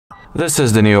This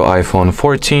is the new iPhone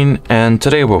 14, and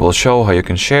today we will show how you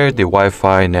can share the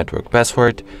Wi-Fi network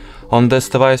password on this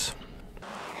device.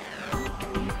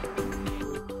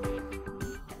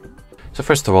 So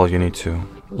first of all, you need to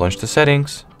launch the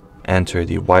settings, enter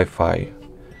the Wi-Fi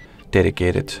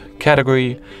dedicated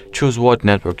category, choose what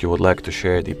network you would like to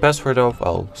share the password of.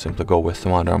 I'll simply go with the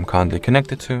one I'm currently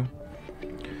connected to.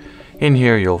 In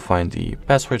here you'll find the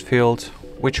password field,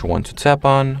 which you want to tap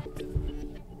on.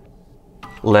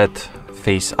 Let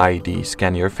Face ID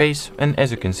scan your face, and as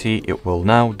you can see, it will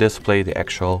now display the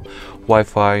actual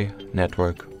Wi-Fi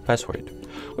network password,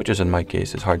 which is in my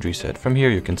case is hard reset. From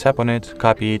here you can tap on it,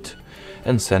 copy it,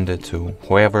 and send it to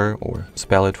whoever, or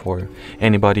spell it for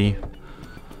anybody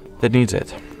that needs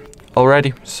it.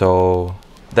 Alrighty, so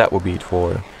that will be it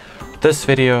for this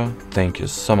video. Thank you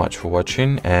so much for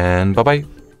watching, and bye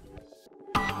bye.